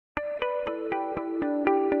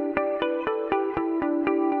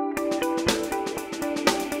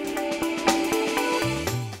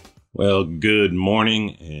Well, good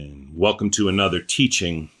morning and welcome to another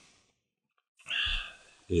teaching.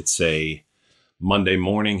 It's a Monday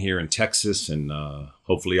morning here in Texas, and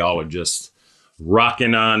hopefully y'all are just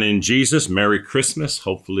rocking on in Jesus. Merry Christmas.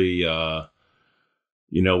 Hopefully,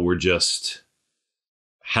 we're just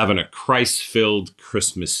having a Christ-filled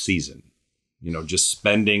Christmas season. Just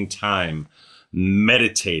spending time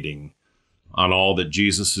meditating on all that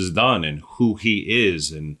Jesus has done and who he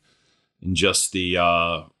is, and just the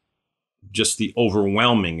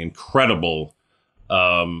overwhelming, incredible,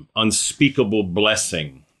 unspeakable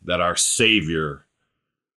blessing that our Savior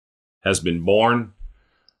has been born,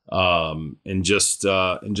 and just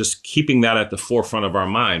keeping that at the forefront of our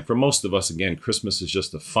mind. For most of us, again, Christmas is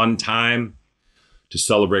just a fun time to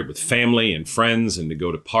celebrate with family and friends and to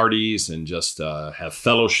go to parties and just have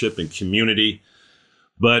fellowship and community.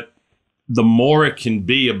 But the more it can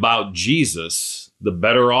be about Jesus, the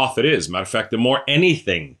better off it is. Matter of fact, the more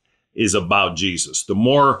anything is about Jesus, the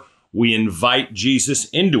more we invite Jesus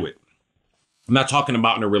into it. I'm not talking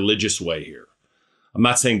about in a religious way here. I'm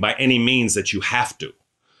not saying by any means that you have to.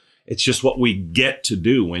 It's just what we get to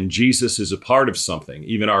do when Jesus is a part of something.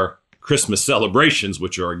 Even our Christmas celebrations,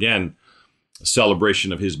 which are, again, a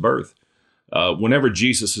celebration of his birth. Whenever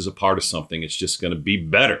Jesus is a part of something, it's just going to be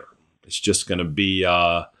better. It's just going to be,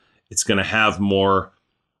 it's going to have more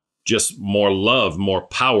love, more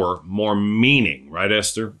power, more meaning. Right,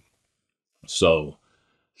 Esther? So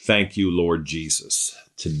thank you, Lord Jesus.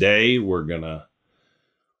 Today we're gonna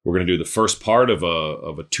do the first part of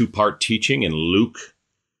a two-part teaching in Luke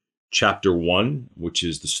chapter 1, which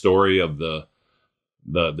is the story of the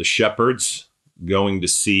shepherds going to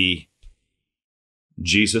see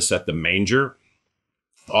Jesus at the manger.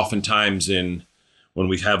 Oftentimes when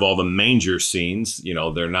we have all the manger scenes,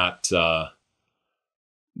 they're not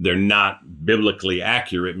biblically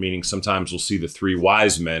accurate, meaning sometimes we'll see the three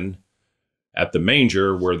wise men at the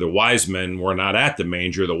manger, where the wise men were not at the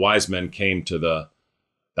manger. The wise men came to the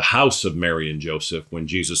house of Mary and Joseph when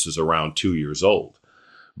Jesus is around 2 years old.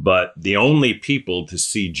 But the only people to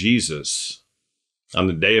see Jesus on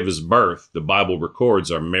the day of his birth, the Bible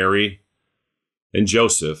records, are Mary and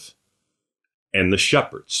Joseph and the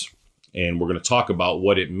shepherds. And we're going to talk about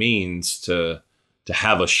what it means to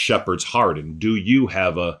have a shepherd's heart. And do you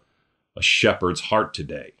have a shepherd's heart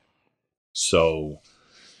today? So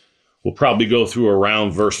we'll probably go through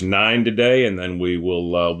around verse 9 today, and then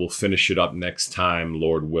we'll finish it up next time,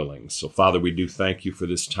 Lord willing. So, Father, we do thank you for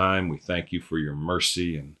this time. We thank you for your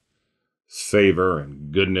mercy and favor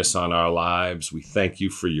and goodness on our lives. We thank you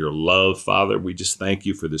for your love, Father. We just thank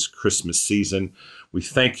you for this Christmas season. We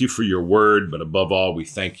thank you for your word, but above all, we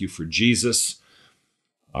thank you for Jesus,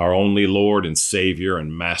 our only Lord and Savior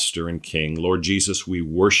and Master and King. Lord Jesus, we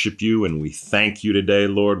worship you and we thank you today,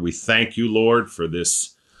 Lord. We thank you, Lord, for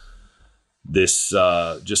this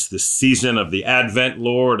season of the Advent,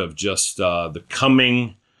 Lord, of just the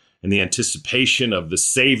coming and the anticipation of the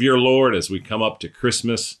Savior, Lord, as we come up to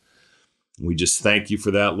Christmas. We just thank you for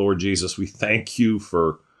that, Lord Jesus. We thank you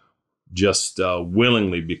for just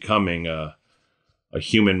willingly becoming a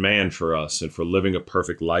human man for us, and for living a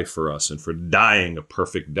perfect life for us, and for dying a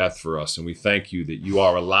perfect death for us. And we thank you that you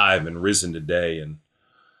are alive and risen today. And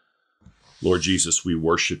Lord Jesus, we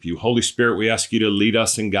worship you. Holy Spirit, we ask you to lead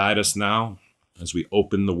us and guide us now as we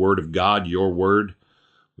open the word of God, your word.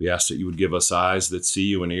 We ask that you would give us eyes that see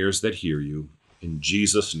you and ears that hear you. In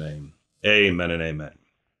Jesus' name, amen and amen.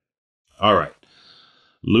 All right,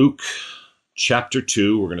 Luke chapter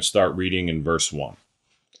 2, we're going to start reading in verse 1.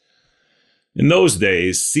 In those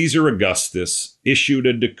days, Caesar Augustus issued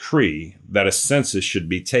a decree that a census should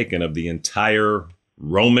be taken of the entire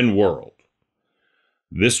Roman world.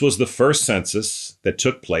 This was the first census that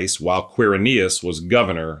took place while Quirinius was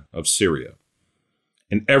governor of Syria.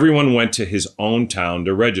 And everyone went to his own town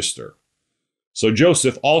to register. So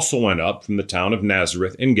Joseph also went up from the town of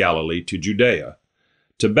Nazareth in Galilee to Judea,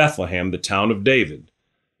 to Bethlehem, the town of David,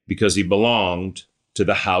 because he belonged to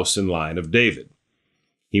the house and line of David.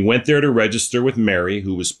 He went there to register with Mary,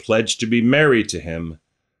 who was pledged to be married to him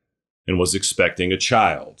and was expecting a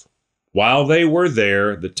child. While they were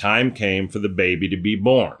there, the time came for the baby to be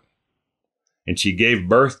born. And she gave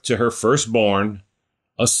birth to her firstborn,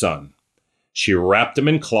 a son. She wrapped him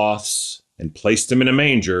in cloths and placed him in a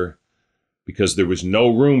manger because there was no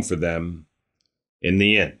room for them in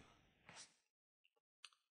the inn.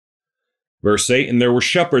 Verse 8, and there were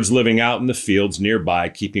shepherds living out in the fields nearby,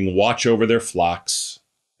 keeping watch over their flocks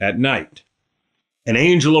at night. An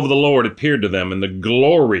angel of the Lord appeared to them, and the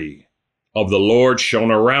glory of the Lord shone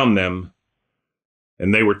around them,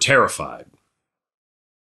 and they were terrified.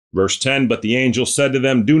 Verse 10, but the angel said to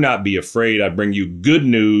them, do not be afraid. I bring you good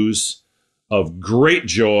news of great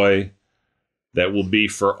joy that will be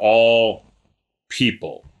for all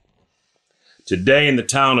people. Today in the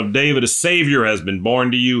town of David, a Savior has been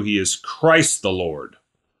born to you. He is Christ the Lord.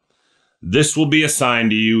 This will be a sign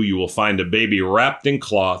to you. You will find a baby wrapped in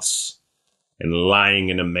cloths and lying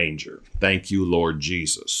in a manger. Thank you, Lord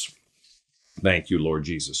Jesus. Thank you, Lord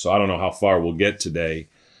Jesus. So I don't know how far we'll get today.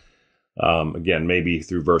 Again, maybe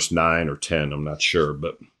through verse 9 or 10, I'm not sure.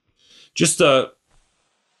 But just an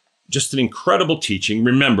incredible teaching.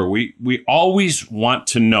 Remember, we always want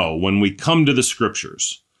to know when we come to the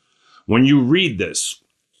scriptures, when you read this,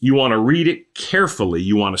 you want to read it carefully.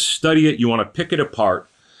 You want to study it. You want to pick it apart.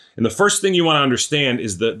 And the first thing you want to understand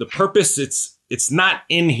is the purpose. It's not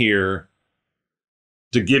in here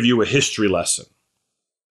to give you a history lesson.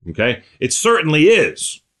 Okay? It certainly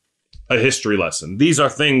is a history lesson. These are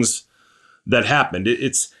things that happened.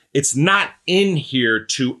 It's not in here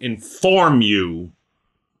to inform you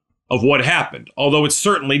of what happened, although it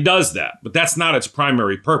certainly does that, but that's not its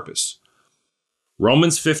primary purpose.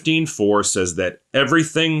 Romans 15:4 says that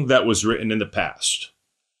everything that was written in the past,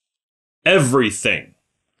 everything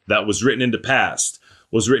that was written in the past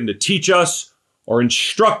was written to teach us or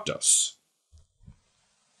instruct us.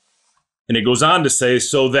 And it goes on to say,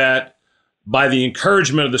 so that by the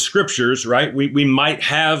encouragement of the scriptures, right, we might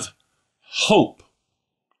have hope.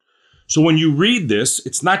 So when you read this,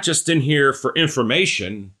 it's not just in here for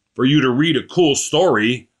information, for you to read a cool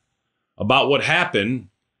story about what happened,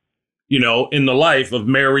 in the life of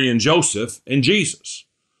Mary and Joseph and Jesus.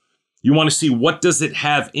 You want to see, what does it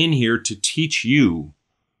have in here to teach you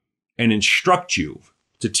and instruct you,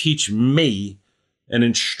 to teach me and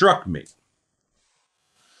instruct me.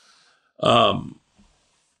 2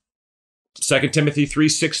 Timothy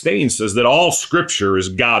 3:16 says that all scripture is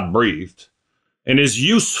God-breathed and is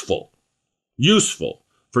useful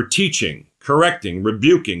for teaching, correcting,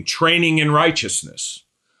 rebuking, training in righteousness,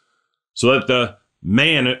 so that the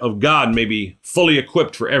man of God may be fully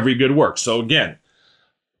equipped for every good work. So again,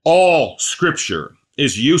 all scripture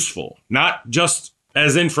is useful, not just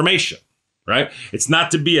as information, right? It's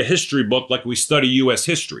not to be a history book like we study U.S.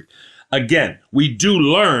 history. Again, we do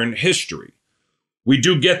learn history. We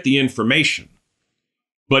do get the information,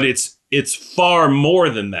 but it's far more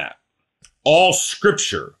than that. All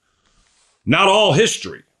scripture, not all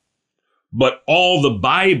history, but all the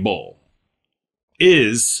Bible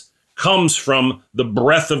comes from the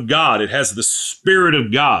breath of God. It has the Spirit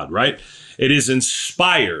of God, right? It is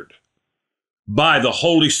inspired by the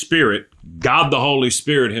Holy Spirit, God the Holy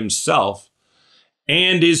Spirit himself,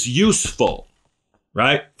 and is useful,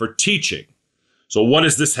 right, for teaching. So what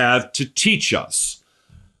does this have to teach us?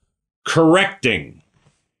 Correcting.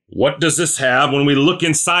 What does this have? When we look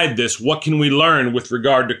inside this, what can we learn with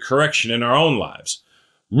regard to correction in our own lives?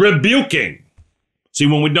 Rebuking. See,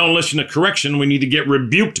 when we don't listen to correction, we need to get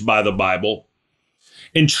rebuked by the Bible.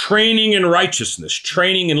 And training in righteousness,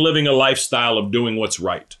 training in living a lifestyle of doing what's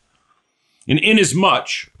right. And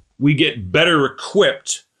inasmuch we get better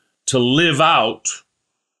equipped to live out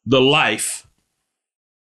the life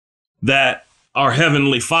that our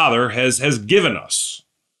Heavenly Father has given us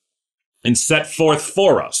and set forth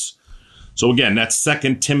for us. So again, that's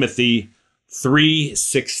 2 Timothy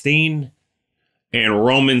 3:16 and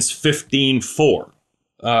Romans 15:4.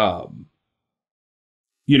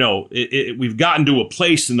 We've gotten to a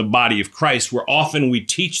place in the body of Christ where often we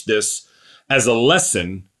teach this as a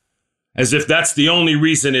lesson, as if that's the only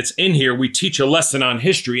reason it's in here. We teach a lesson on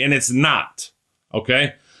history, and it's not,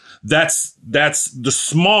 okay? That's the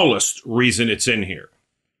smallest reason it's in here.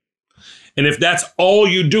 And if that's all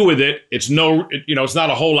you do with it, it's not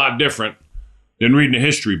a whole lot different than reading a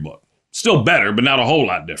history book. Still better, but not a whole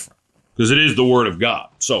lot different, because it is the Word of God.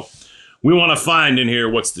 So we want to find in here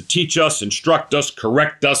what's to teach us, instruct us,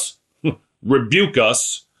 correct us, rebuke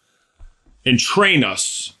us, and train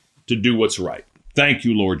us to do what's right. Thank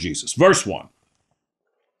you, Lord Jesus. Verse 1.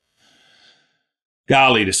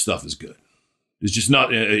 Golly, this stuff is good. It's just not,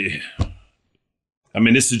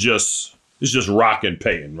 this is just rockin'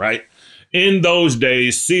 paying, right? In those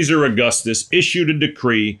days, Caesar Augustus issued a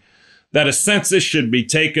decree that a census should be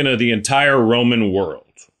taken of the entire Roman world.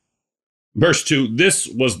 Verse 2, this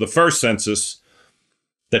was the first census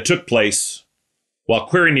that took place while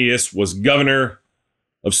Quirinius was governor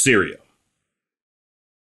of Syria.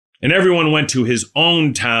 And everyone went to his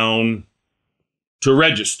own town to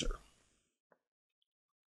register.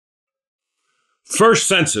 First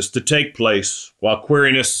census to take place while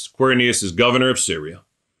Quirinius is governor of Syria.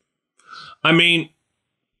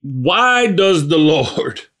 Why does the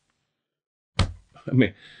Lord,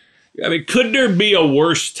 I mean, could there be a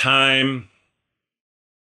worse time?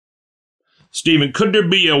 Stephen, could there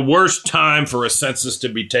be a worse time for a census to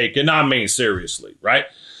be taken? I mean, seriously, right?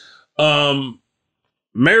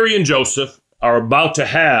 Mary and Joseph are about to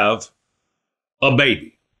have a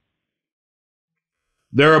baby.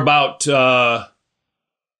 They're about, they're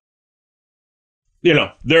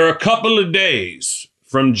a couple of days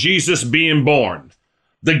from Jesus being born.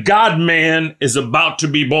 The God-man is about to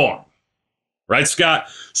be born. Right, Scott?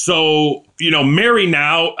 So, Mary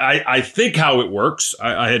now, I think how it works,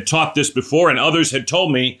 I had taught this before, and others had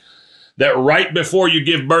told me that right before you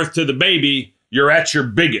give birth to the baby, you're at your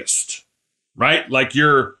biggest, right? Like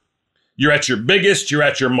you're at your biggest, you're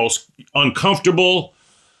at your most uncomfortable,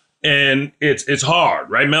 and it's hard,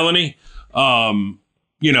 right, Melanie?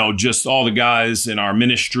 Just all the guys in our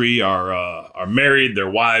ministry are married, their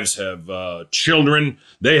wives have children,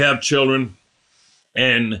 they have children,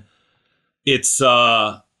 and it's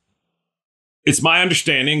my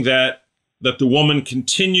understanding that the woman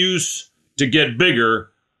continues to get bigger,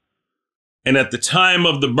 and at the time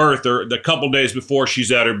of the birth, or the couple days before,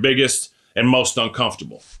 she's at her biggest and most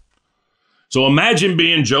uncomfortable. So imagine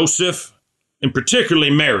being Joseph, and particularly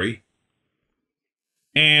Mary,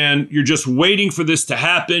 and you're just waiting for this to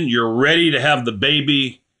happen. You're ready to have the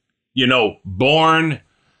baby, born,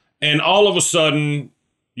 and all of a sudden,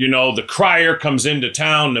 the crier comes into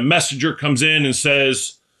town, the messenger comes in and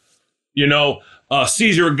says,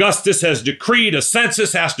 Caesar Augustus has decreed a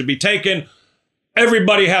census has to be taken.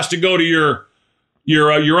 Everybody has to go to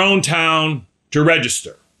your own town to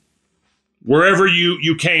register, wherever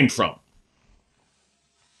you came from.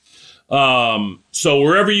 So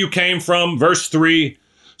wherever you came from, verse 3,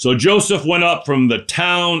 so Joseph went up from the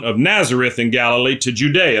town of Nazareth in Galilee to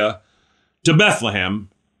Judea, to Bethlehem,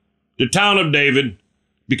 the town of David,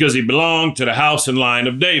 because he belonged to the house and line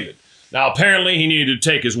of David. Now, apparently, he needed to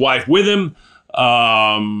take his wife with him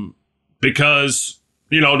because,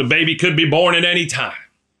 the baby could be born at any time.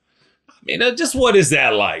 I mean, just what is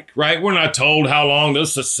that like, right? We're not told how long.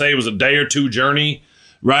 Let's just say it was a day or two journey,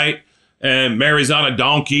 right? And Mary's on a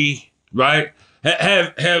donkey, right?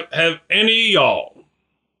 Have any of y'all,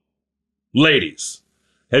 ladies,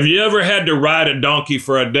 have you ever had to ride a donkey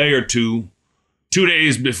for a day or 2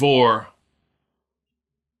 days before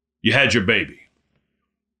you had your baby?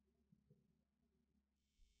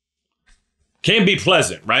 Can be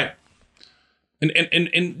pleasant, right?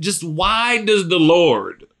 And just why does the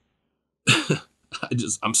Lord,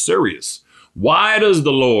 I'm serious. Why does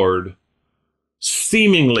the Lord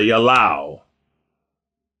seemingly allow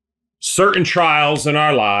certain trials in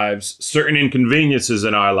our lives, certain inconveniences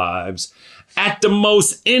in our lives at the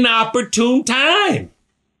most inopportune time?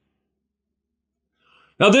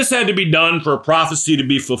 Now, this had to be done for a prophecy to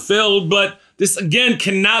be fulfilled, but this, again,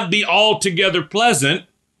 cannot be altogether pleasant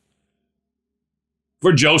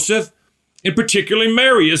for Joseph, and particularly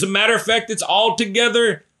Mary. As a matter of fact, it's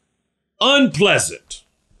altogether unpleasant,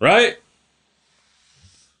 right?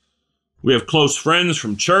 We have close friends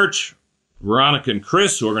from church, Veronica and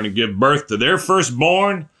Chris, who are going to give birth to their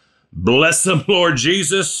firstborn. Bless them, Lord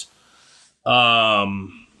Jesus. My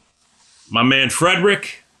man,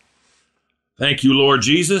 Frederick. Thank you, Lord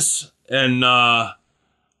Jesus. And, I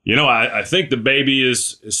think the baby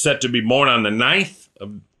is set to be born on the 9th.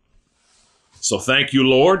 So thank you,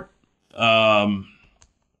 Lord.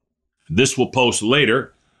 This will post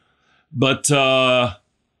later. But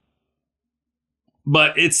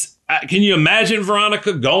it's, can you imagine,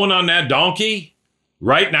 Veronica, going on that donkey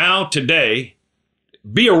right now, today,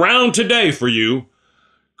 be around today for you,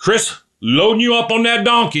 Chris loading you up on that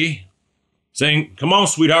donkey, saying, come on,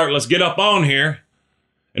 sweetheart, let's get up on here.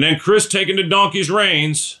 And then Chris taking the donkey's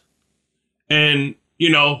reins and,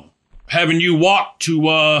 having you walk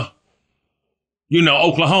to,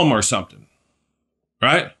 Oklahoma or something,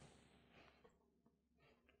 right?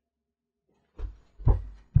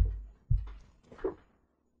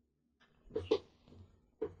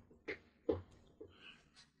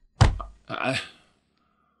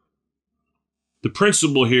 The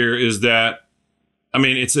principle here is that,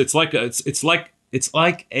 it's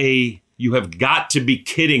like a you have got to be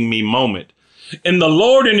kidding me moment. And the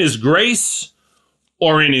Lord, in his grace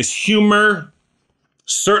or in his humor,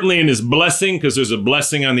 certainly in his blessing, because there's a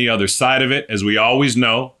blessing on the other side of it, as we always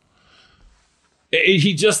know,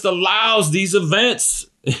 he just allows these events.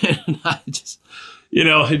 And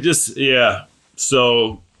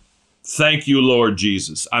So thank you, Lord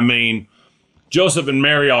Jesus. Joseph and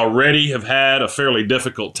Mary already have had a fairly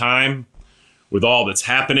difficult time with all that's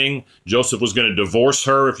happening. Joseph was going to divorce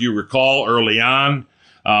her, if you recall, early on,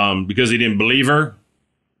 because he didn't believe her,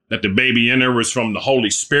 that the baby in her was from the Holy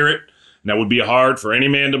Spirit. And that would be hard for any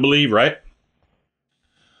man to believe, right?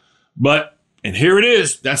 But, and here it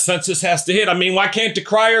is, that census has to hit. I mean, why can't the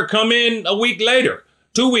crier come in a week later,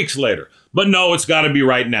 2 weeks later? But no, it's got to be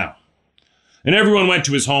right now. And everyone went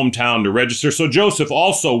to his hometown to register. So Joseph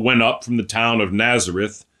also went up from the town of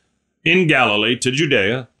Nazareth in Galilee to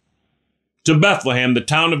Judea, to Bethlehem, the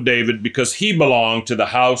town of David, because he belonged to the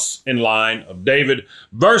house and line of David.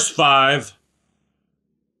 Verse 5,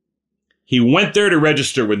 he went there to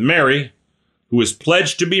register with Mary, who was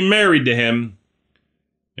pledged to be married to him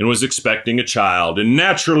and was expecting a child. And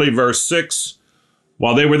naturally, verse 6,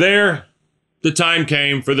 while they were there, the time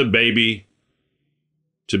came for the baby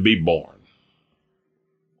to be born.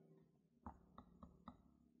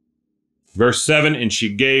 Verse 7, and she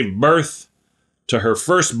gave birth to her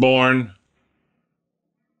firstborn,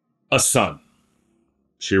 a son.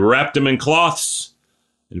 She wrapped him in cloths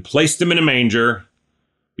and placed him in a manger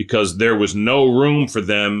because there was no room for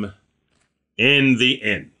them in the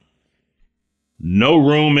inn. No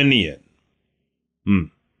room in the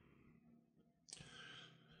inn.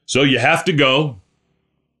 So you have to go.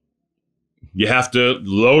 You have to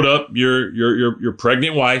load up your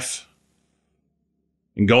pregnant wife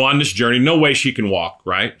and go on this journey. No way she can walk,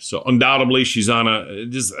 right? So undoubtedly she's on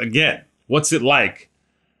just again, what's it like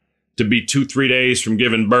to be 2-3 days from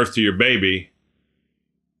giving birth to your baby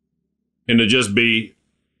and to just be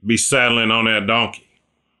saddling on that donkey?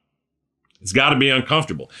 It's got to be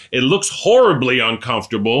uncomfortable. It looks horribly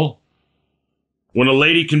uncomfortable when a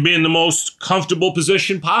lady can be in the most comfortable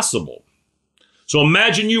position possible. So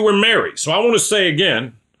imagine you were Mary. So I want to say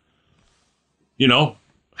again,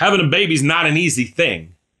 having a baby is not an easy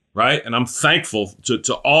thing, right? And I'm thankful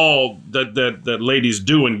to all that ladies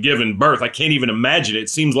do in giving birth. I can't even imagine it. It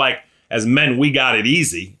seems like as men, we got it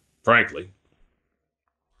easy, frankly.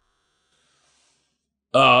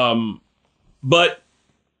 But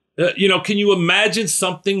can you imagine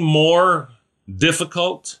something more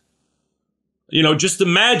difficult? Just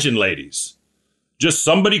imagine, ladies, just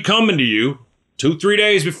somebody coming to you 2-3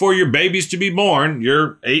 days before your baby's to be born,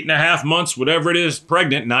 you're 8.5 months, whatever it is,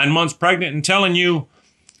 pregnant, 9 months pregnant, and telling you,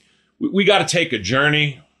 we got to take a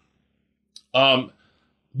journey. You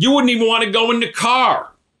wouldn't even want to go in the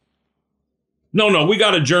car. No, we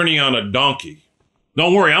got a journey on a donkey.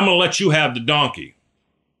 Don't worry, I'm going to let you have the donkey.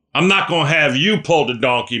 I'm not going to have you pull the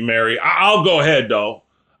donkey, Mary. I'll go ahead, though.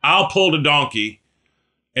 I'll pull the donkey,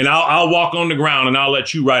 and I'll walk on the ground, and I'll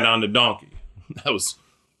let you ride on the donkey. That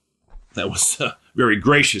was very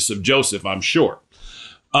gracious of Joseph, I'm sure.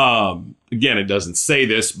 Again, it doesn't say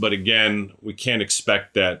this, but again, we can't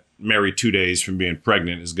expect that Mary 2 days from being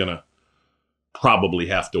pregnant is going to probably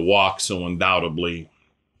have to walk. So undoubtedly,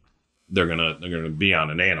 they're gonna be on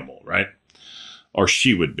an animal, right? Or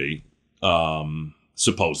she would be,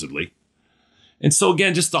 supposedly. And so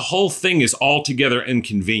again, just the whole thing is altogether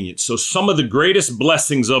inconvenient. So some of the greatest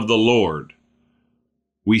blessings of the Lord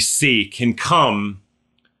we see can come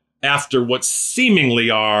after what seemingly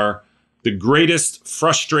are the greatest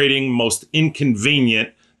frustrating, most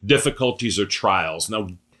inconvenient difficulties or trials.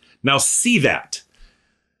 Now see that,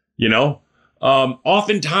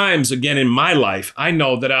 oftentimes, again, in my life, I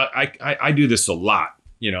know that I do this a lot,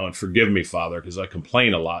 and forgive me, Father, because I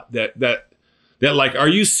complain a lot that like, are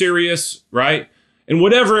you serious? Right. And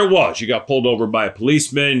whatever it was, you got pulled over by a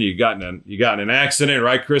policeman, you got in an accident,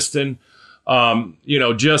 right, Kristen?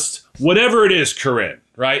 Just whatever it is, Corinne,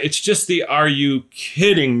 right? It's just the are you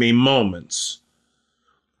kidding me moments.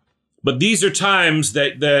 But these are times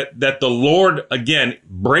that the Lord, again,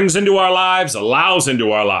 brings into our lives, allows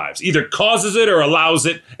into our lives, either causes it or allows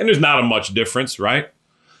it. And there's not a much difference, right?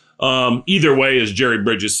 Either way, as Jerry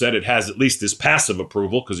Bridges said, it has at least his passive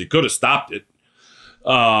approval because he could have stopped it.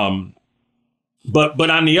 But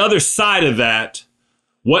on the other side of that,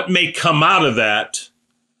 what may come out of that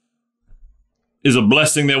is a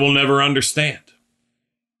blessing that we'll never understand.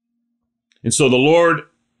 And so the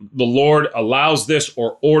Lord allows this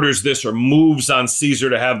or orders this or moves on Caesar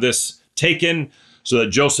to have this taken so that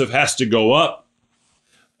Joseph has to go up.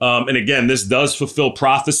 And again, this does fulfill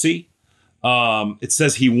prophecy. It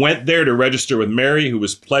says he went there to register with Mary, who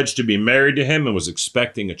was pledged to be married to him and was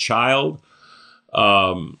expecting a child.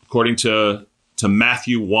 According to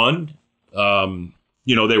Matthew 1,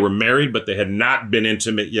 they were married, but they had not been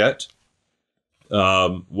intimate yet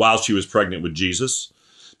while she was pregnant with Jesus.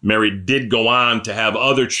 Mary did go on to have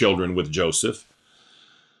other children with Joseph.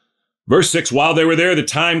 Verse 6, while they were there, the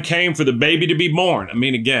time came for the baby to be born. I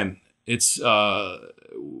mean, again, it's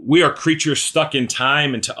we are creatures stuck in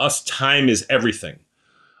time, and to us, time is everything.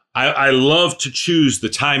 I love to choose the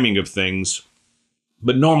timing of things,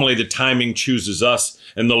 but normally the timing chooses us,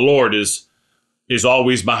 and the Lord is is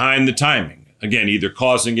always behind the timing. Again, either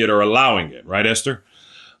causing it or allowing it, right, Esther?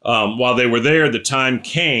 While they were there, the time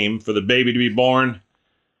came for the baby to be born,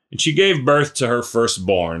 and she gave birth to her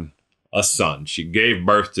firstborn, a son. She gave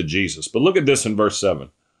birth to Jesus. But look at this in verse 7.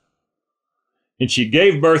 And she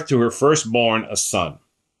gave birth to her firstborn, a son.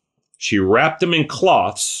 She wrapped him in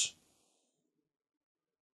cloths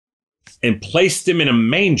and placed him in a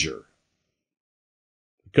manger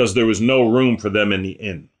because there was no room for them in the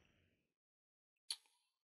inn.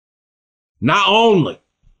 Not only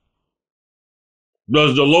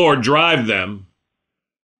does the Lord drive them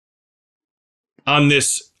on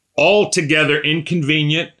this altogether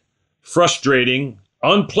inconvenient, frustrating,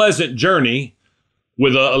 unpleasant journey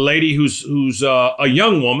with a lady who's a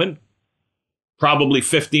young woman, probably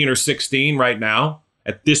 15 or 16 right now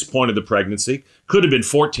at this point of the pregnancy. Could have been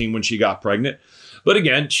 14 when she got pregnant. But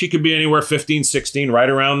again, she could be anywhere 15, 16, right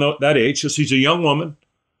around that age. So she's a young woman,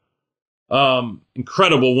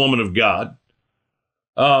 incredible woman of God.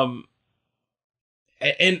 And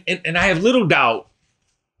I have little doubt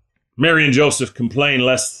Mary and Joseph complain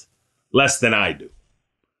less than I do.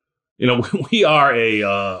 You know, we are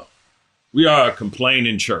a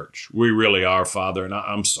complaining church. We really are, Father, and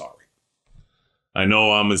I'm sorry. I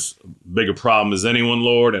know I'm as big a problem as anyone,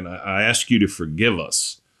 Lord, and I ask you to forgive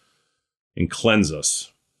us and cleanse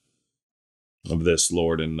us of this,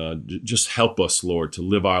 Lord, and just help us, Lord, to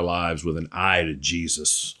live our lives with an eye to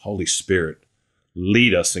Jesus. Holy Spirit,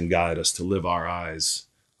 lead us and guide us to live our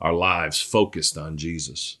lives focused on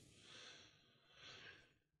Jesus.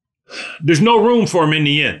 There's no room for him in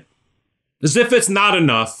the inn. As if it's not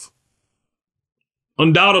enough,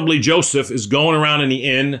 undoubtedly Joseph is going around in the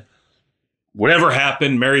inn. Whatever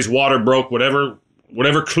happened, Mary's water broke, whatever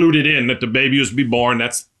clued it in that the baby was to be born,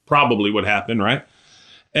 that's probably what happened, right?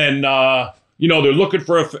 And, they're looking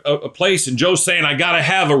for a place, and Joe's saying, I got to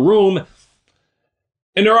have a room.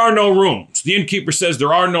 And there are no rooms. The innkeeper says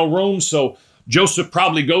there are no rooms, so Joseph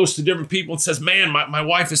probably goes to different people and says, man, my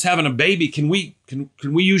wife is having a baby. Can we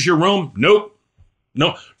use your room? Nope.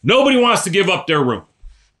 No, nobody wants to give up their room.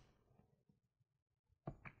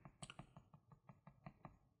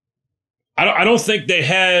 I don't think they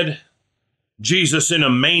had Jesus in a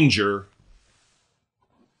manger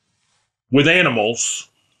with animals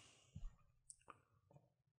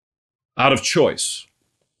out of choice.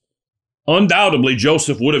 Undoubtedly,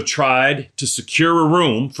 Joseph would have tried to secure a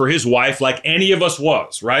room for his wife like any of us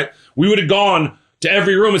was, right? We would have gone to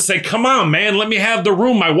every room and say, come on, man, let me have the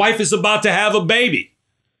room. My wife is about to have a baby,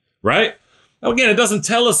 right? Now, again, it doesn't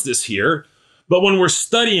tell us this here, but when we're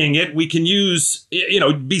studying it, we can use,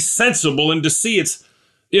 be sensible and to see it's,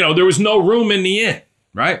 there was no room in the inn,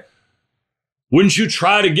 right? Wouldn't you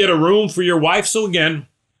try to get a room for your wife? So again,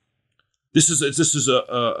 this is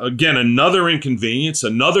again, another inconvenience,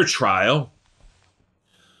 another trial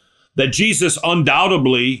that Jesus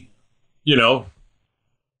undoubtedly, God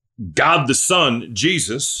the Son,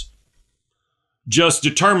 Jesus, just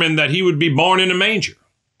determined that he would be born in a manger.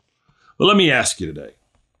 Well, let me ask you today,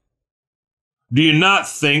 do you not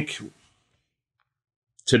think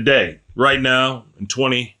today, right now, in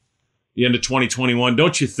the end of 2021,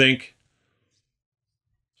 don't you think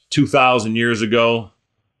 2,000 years ago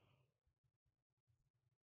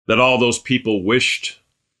that all those people wished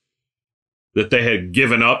that they had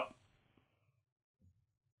given up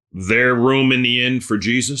their room in the inn for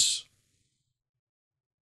Jesus?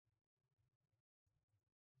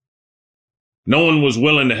 No one was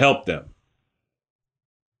willing to help them.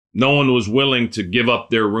 No one was willing to give up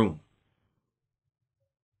their room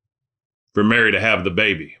for Mary to have the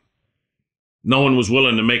baby. No one was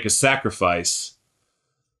willing to make a sacrifice,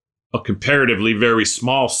 a comparatively very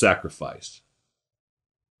small sacrifice.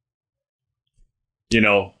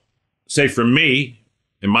 Say for me,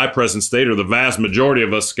 in my present state, or the vast majority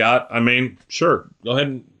of us, Scott, sure, go ahead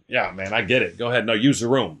and, yeah, man, I get it. Go ahead. No, use the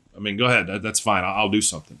room. Go ahead. That's fine. I'll do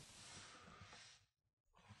something.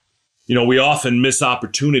 We often miss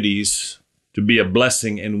opportunities to be a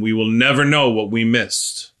blessing, and we will never know what we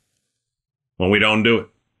missed when we don't do it.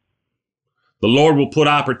 The Lord will put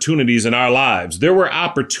opportunities in our lives. There were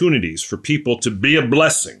opportunities for people to be a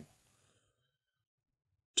blessing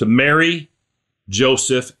to Mary,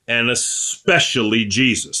 Joseph, and especially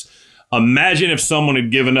Jesus. Imagine if someone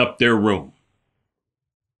had given up their room.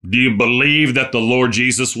 Do you believe that the Lord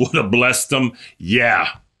Jesus would have blessed them? Yeah.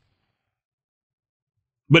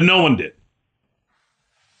 But no one did.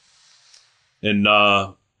 And,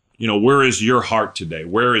 where is your heart today?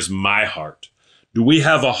 Where is my heart? Do we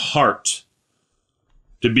have a heart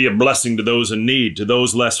to be a blessing to those in need, to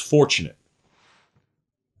those less fortunate?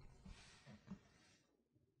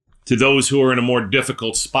 to those who are in a more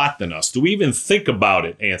difficult spot than us? Do we even think about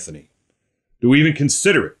it, Anthony? Do we even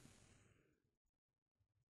consider it?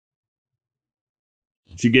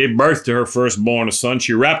 She gave birth to her firstborn, a son.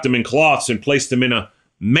 She wrapped him in cloths and placed him in a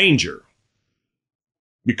manger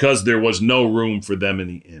because there was no room for them in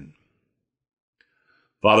the inn.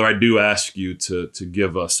 Father, I do ask you to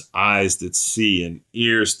give us eyes that see and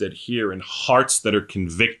ears that hear and hearts that are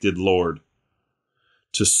convicted, Lord,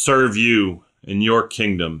 to serve you and your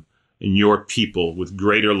kingdom and your people with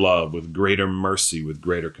greater love, with greater mercy, with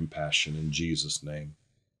greater compassion, in Jesus' name.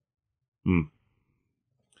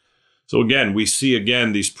 So again, we see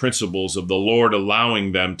these principles of the Lord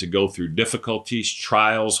allowing them to go through difficulties,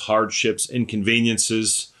 trials, hardships,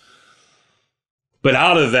 inconveniences. But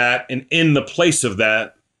out of that, and in the place of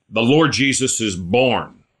that, the Lord Jesus is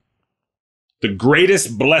born. The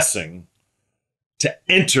greatest blessing to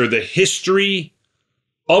enter the history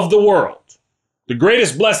of the world, the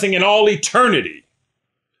greatest blessing in all eternity,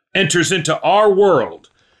 enters into our world.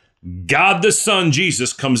 God the Son,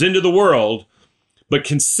 Jesus, comes into the world, but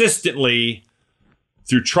consistently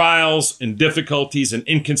through trials and difficulties and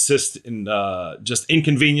just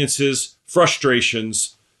inconveniences,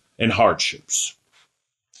 frustrations, and hardships.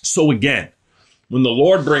 So again, when the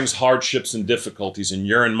Lord brings hardships and difficulties in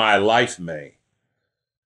your and my life, May,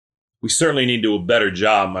 we certainly need to do a better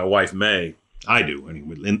job, my wife May, I do,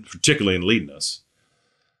 particularly in leading us,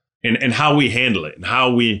 and how we handle it and how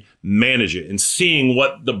we manage it and seeing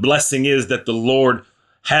what the blessing is that the Lord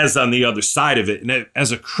has on the other side of it. And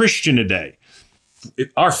as a Christian today,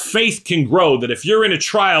 our faith can grow that if you're in a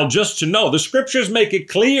trial, just to know, the scriptures make it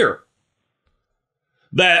clear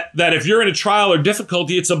that if you're in a trial or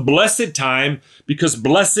difficulty, it's a blessed time, because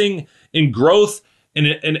blessing and growth and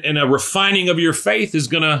a refining of your faith is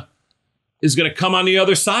gonna come on the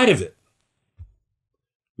other side of it.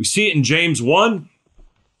 We see it in James 1.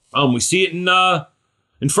 We see it in 1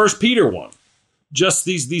 Peter 1. Just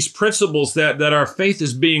these principles that our faith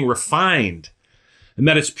is being refined and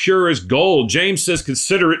that it's pure as gold. James says,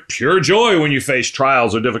 consider it pure joy when you face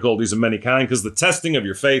trials or difficulties of many kinds, because the testing of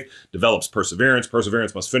your faith develops perseverance.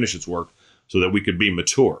 Perseverance must finish its work so that we could be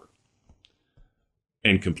mature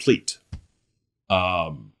and complete,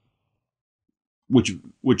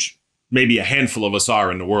 which maybe a handful of us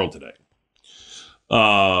are in the world today.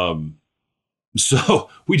 So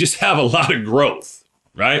we just have a lot of growth,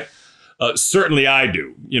 right? Certainly I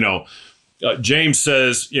do. James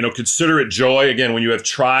says, consider it joy, again, when you have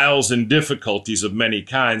trials and difficulties of many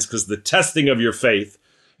kinds, because the testing of your faith,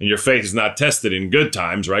 and your faith is not tested in good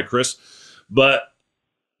times, right, Chris? But,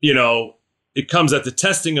 it comes that the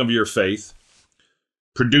testing of your faith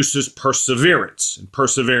produces perseverance, and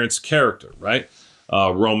perseverance character, right?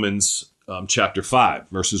 Romans chapter 5,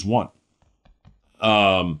 verses 1.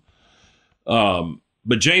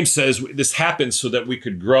 But James says this happens so that we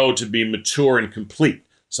could grow to be mature and complete.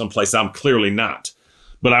 Someplace I'm clearly not,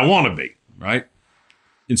 but I want to be, right?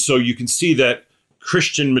 And so you can see that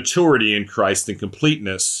Christian maturity in Christ and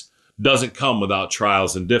completeness doesn't come without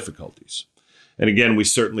trials and difficulties. And again, we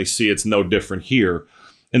certainly see it's no different here.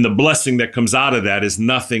 And the blessing that comes out of that is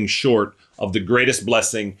nothing short of the greatest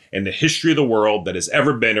blessing in the history of the world that has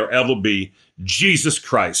ever been or ever be. Jesus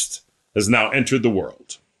Christ has now entered the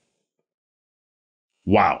world.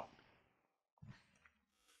 Wow.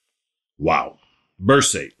 Wow.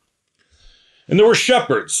 Verse 8. And there were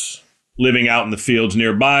shepherds living out in the fields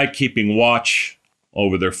nearby, keeping watch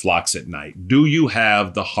over their flocks at night. Do you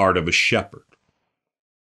have the heart of a shepherd?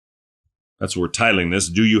 That's what we're titling this.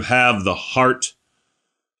 Do you have the heart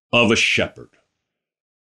of a shepherd?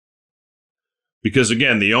 Because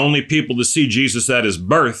again, the only people to see Jesus at his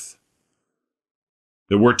birth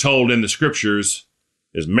that we're told in the scriptures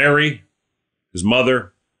is Mary, his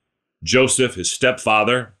mother, Joseph, his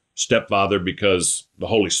stepfather because the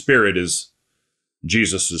Holy Spirit is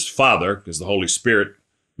Jesus' father, because the Holy Spirit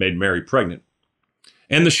made Mary pregnant,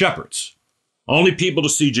 and the shepherds. Only people to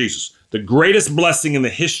see Jesus. The greatest blessing in the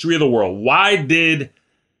history of the world. Why did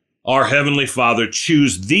our Heavenly Father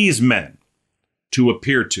choose these men to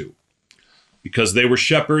appear to? Because they were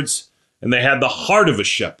shepherds and they had the heart of a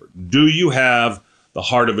shepherd. Do you have the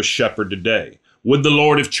heart of a shepherd today? Would the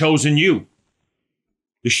Lord have chosen you?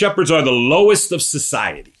 The shepherds are the lowest of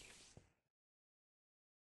society.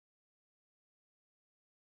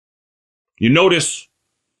 You notice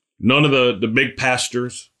none of the big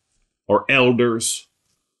pastors or elders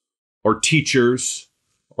or teachers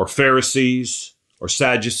or Pharisees or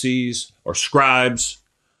Sadducees or scribes,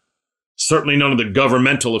 certainly none of the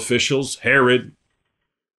governmental officials, Herod,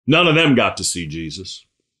 none of them got to see Jesus.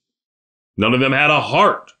 None of them had a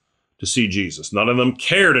heart to see Jesus. None of them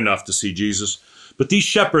cared enough to see Jesus. But these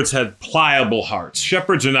shepherds had pliable hearts.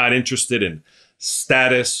 Shepherds are not interested in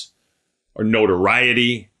status or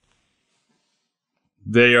notoriety.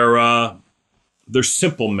 They're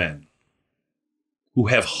simple men who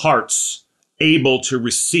have hearts able to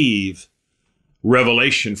receive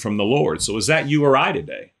revelation from the Lord. So is that you or I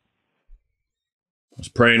today? I was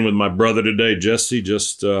praying with my brother today, Jesse,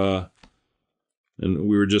 and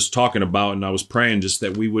we were just talking about, and I was praying just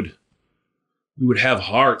that we would have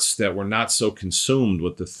hearts that were not so consumed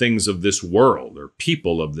with the things of this world or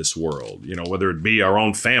people of this world, whether it be our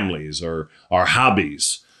own families or our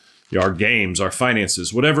hobbies, our games, our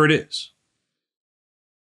finances, whatever it is.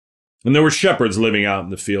 And there were shepherds living out in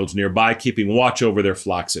the fields nearby, keeping watch over their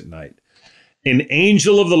flocks at night. An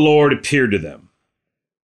angel of the Lord appeared to them,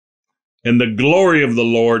 and the glory of the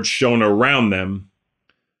Lord shone around them,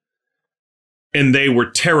 and they were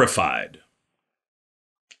terrified.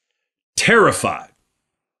 Terrified.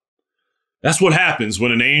 That's what happens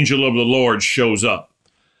when an angel of the Lord shows up,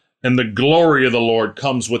 and the glory of the Lord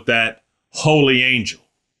comes with that holy angel.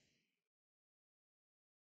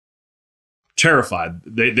 Terrified.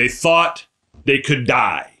 They thought they could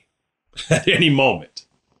die at any moment,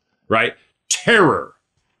 right? Terror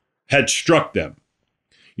had struck them.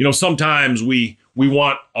 Sometimes we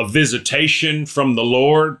want a visitation from the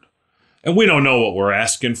Lord, and we don't know what we're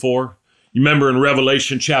asking for. You remember in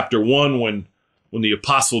Revelation chapter 1 when the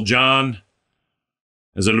Apostle John,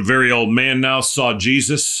 as a very old man now, saw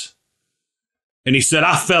Jesus, and he said,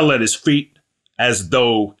 I fell at his feet as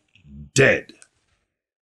though dead.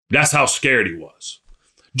 That's how scared he was.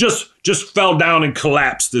 Just fell down and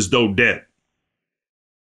collapsed as though dead.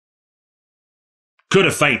 Could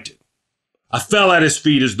have fainted. I fell at his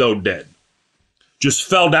feet as though dead. Just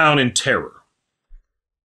fell down in terror.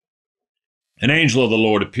 An angel of the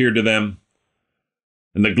Lord appeared to them,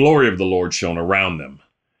 and the glory of the Lord shone around them,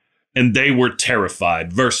 and they were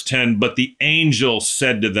terrified. Verse 10, but the angel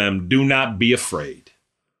said to them, do not be afraid.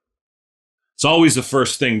 It's always the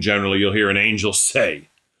first thing generally you'll hear an angel say.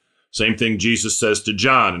 Same thing Jesus says to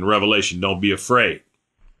John in Revelation, don't be afraid.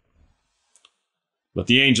 But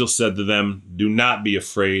the angel said to them, do not be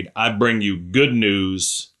afraid. I bring you good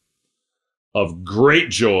news of great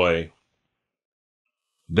joy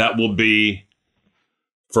that will be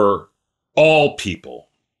for all people.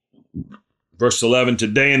 Verse 11,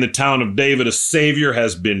 today in the town of David, a Savior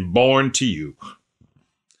has been born to you.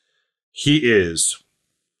 He is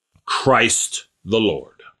Christ the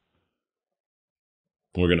Lord.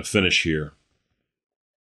 We're going to finish here.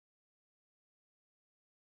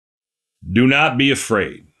 Do not be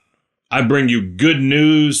afraid. I bring you good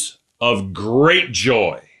news of great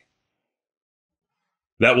joy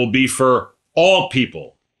that will be for all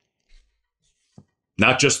people.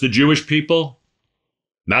 Not just the Jewish people,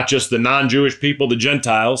 not just the non-Jewish people, the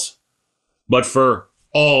Gentiles, but for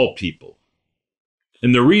all people.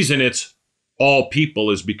 And the reason it's all people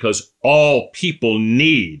is because all people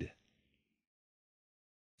need.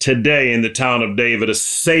 Today in the town of David, a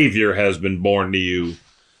Savior has been born to you.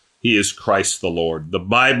 He is Christ the Lord. The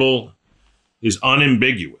Bible is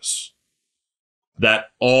unambiguous that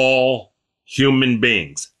all human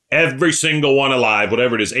beings, every single one alive,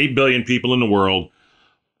 whatever it is, 8 billion people in the world,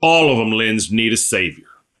 all of them, Lins, need a Savior.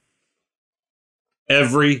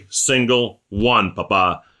 Every single one,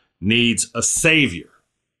 Papa, needs a Savior.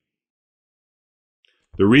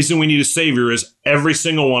 The reason we need a Savior is every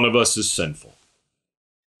single one of us is sinful.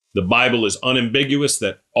 The Bible is unambiguous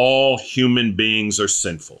that all human beings are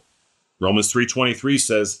sinful. Romans 3:23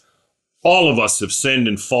 says, all of us have sinned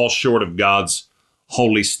and fall short of God's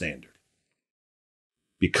holy standard.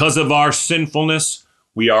 Because of our sinfulness,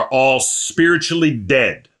 we are all spiritually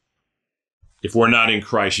dead if we're not in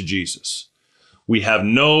Christ Jesus. We have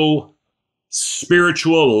no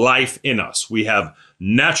spiritual life in us. We have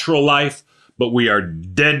natural life, but we are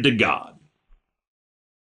dead to God.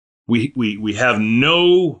 We have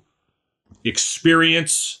no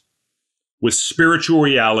experience with spiritual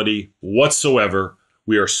reality whatsoever.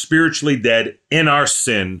 We are spiritually dead in our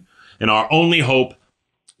sin, and our only hope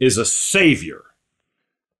is a Savior.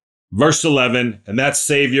 Verse 11, and that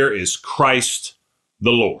Savior is Christ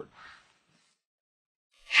the Lord.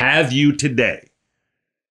 Have you today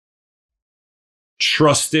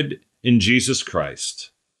trusted in Jesus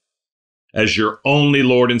Christ as your only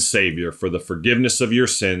Lord and Savior for the forgiveness of your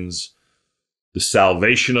sins, the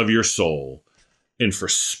salvation of your soul, and for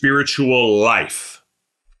spiritual life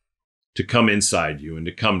to come inside you and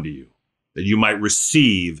to come to you, that you might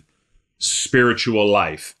receive spiritual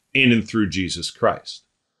life in and through Jesus Christ?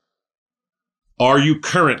 Are you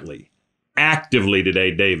currently, actively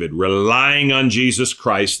today, David, relying on Jesus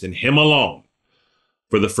Christ and Him alone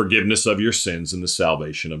for the forgiveness of your sins and the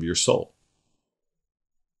salvation of your soul.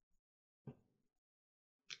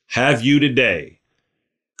 Have you today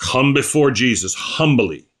come before Jesus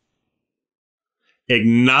humbly,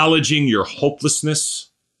 acknowledging your hopelessness,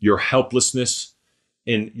 your helplessness,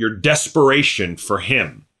 and your desperation for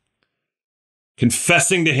him,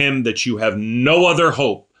 confessing to him that you have no other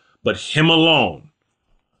hope but him alone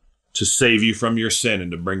to save you from your sin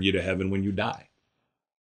and to bring you to heaven when you die?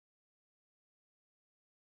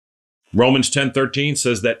 Romans 10:13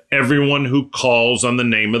 says that everyone who calls on the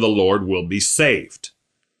name of the Lord will be saved.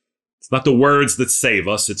 It's not the words that save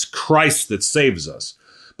us, it's Christ that saves us.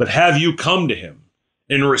 But have you come to him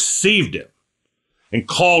and received him and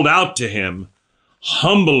called out to him,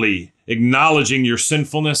 humbly acknowledging your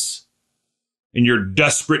sinfulness and your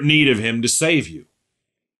desperate need of him to save you?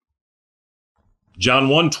 John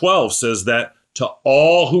 1:12 says that to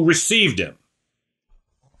all who received him,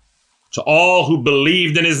 to all who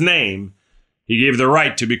believed in his name, he gave the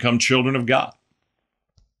right to become children of God.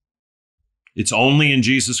 It's only in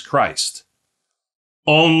Jesus Christ,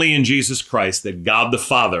 only in Jesus Christ that God the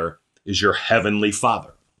Father is your heavenly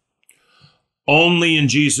Father. Only in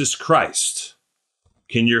Jesus Christ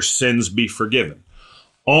can your sins be forgiven.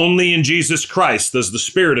 Only in Jesus Christ does the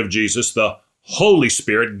Spirit of Jesus, the Holy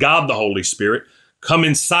Spirit, God the Holy Spirit, come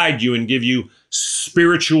inside you and give you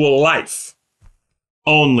spiritual life.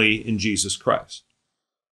 Only in Jesus Christ.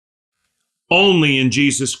 Only in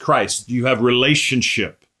Jesus Christ do you have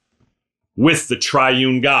relationship with the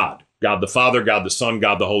triune God, God the Father, God the Son,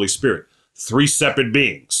 God the Holy Spirit. Three separate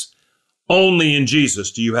beings. Only in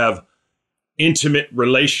Jesus do you have intimate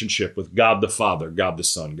relationship with God the Father, God the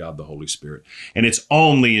Son, God the Holy Spirit. And it's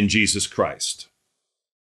only in Jesus Christ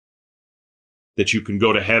that you can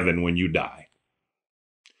go to heaven when you die.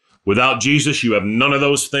 Without Jesus, you have none of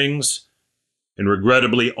those things, and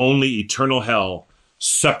regrettably, only eternal hell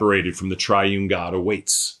separated from the triune God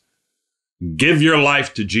awaits. Give your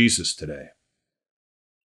life to Jesus today.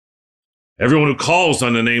 Everyone who calls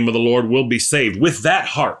on the name of the Lord will be saved. With that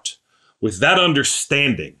heart, with that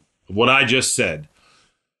understanding of what I just said,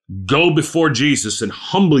 go before Jesus and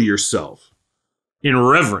humble yourself in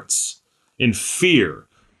reverence, in fear,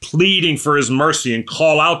 pleading for his mercy, and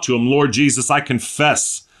call out to him, Lord Jesus, I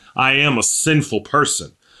confess I am a sinful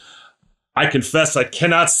person. I confess I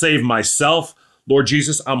cannot save myself. Lord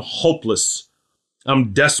Jesus, I'm hopeless.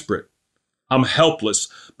 I'm desperate. I'm helpless.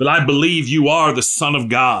 But I believe you are the Son of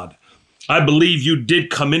God. I believe you did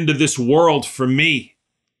come into this world for me.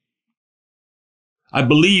 I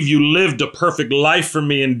believe you lived a perfect life for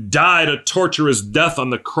me and died a torturous death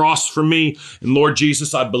on the cross for me. And Lord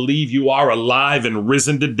Jesus, I believe you are alive and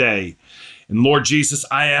risen today. And Lord Jesus,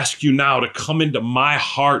 I ask you now to come into my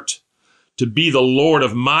heart, to be the Lord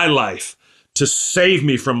of my life, to save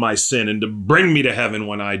me from my sin and to bring me to heaven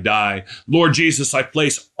when I die. Lord Jesus, I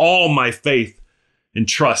place all my faith and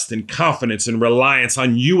trust and confidence and reliance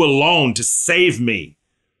on you alone to save me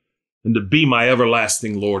and to be my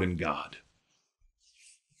everlasting Lord and God.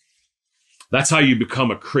 That's how you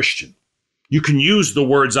become a Christian. You can use the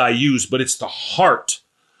words I use, but it's the heart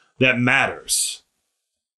that matters.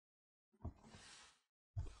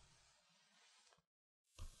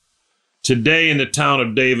 Today in the town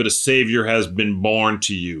of David, a Savior has been born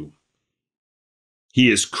to you.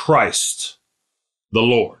 He is Christ, the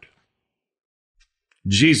Lord.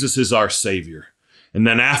 Jesus is our Savior. And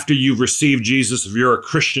then after you've received Jesus, if you're a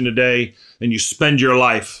Christian today, then you spend your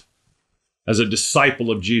life as a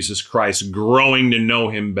disciple of Jesus Christ, growing to know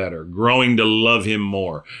him better, growing to love him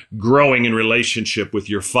more, growing in relationship with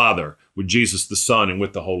your Father, with Jesus the Son, and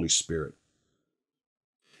with the Holy Spirit.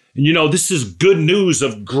 And you know, this is good news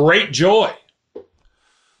of great joy.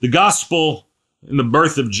 The gospel and the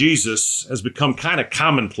birth of Jesus has become kind of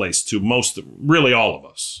commonplace to really all of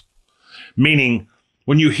us. Meaning,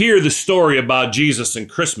 when you hear the story about Jesus and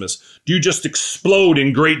Christmas, do you just explode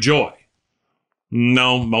in great joy?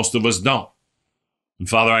 No, most of us don't. And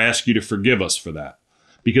Father, I ask you to forgive us for that,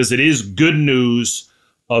 because it is good news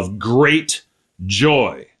of great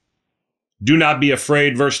joy. Do not be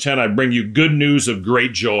afraid. Verse 10, I bring you good news of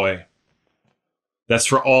great joy. That's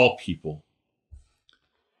for all people.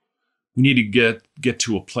 We need to get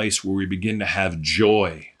to a place where we begin to have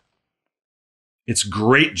joy. It's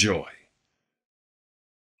great joy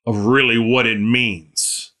of really what it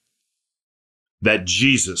means that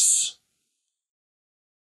Jesus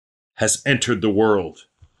has entered the world.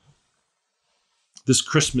 This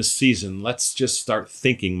Christmas season, let's just start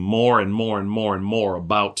thinking more and more and more and more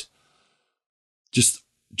about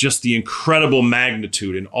just the incredible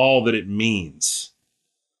magnitude and all that it means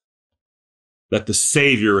that the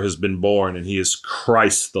Savior has been born and he is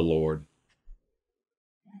Christ the Lord.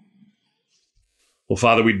 Well,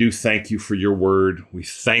 Father, we do thank you for your word. We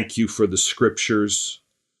thank you for the scriptures.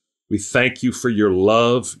 We thank you for your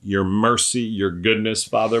love, your mercy, your goodness,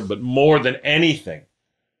 Father. But more than anything,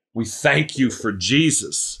 we thank you for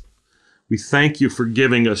Jesus. We thank you for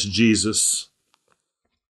giving us Jesus,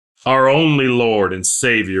 our only Lord and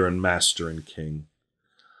Savior and Master and King.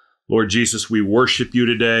 Lord Jesus, we worship you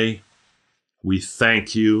today. We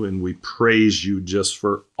thank you and we praise you just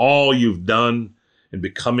for all you've done in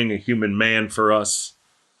becoming a human man for us,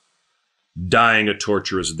 dying a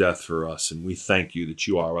torturous death for us. And we thank you that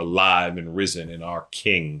you are alive and risen and our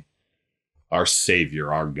King, our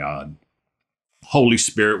Savior, our God. Holy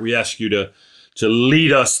Spirit, we ask you to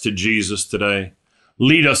lead us to Jesus today.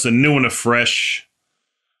 Lead us anew and afresh,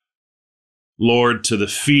 Lord, to the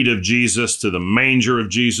feet of Jesus, to the manger of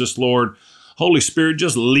Jesus, Lord. Holy Spirit,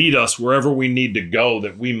 just lead us wherever we need to go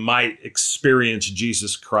that we might experience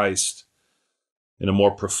Jesus Christ in a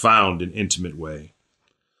more profound and intimate way.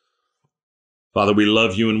 Father, we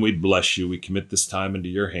love you and we bless you. We commit this time into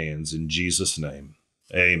your hands in Jesus' name.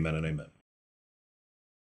 Amen and amen.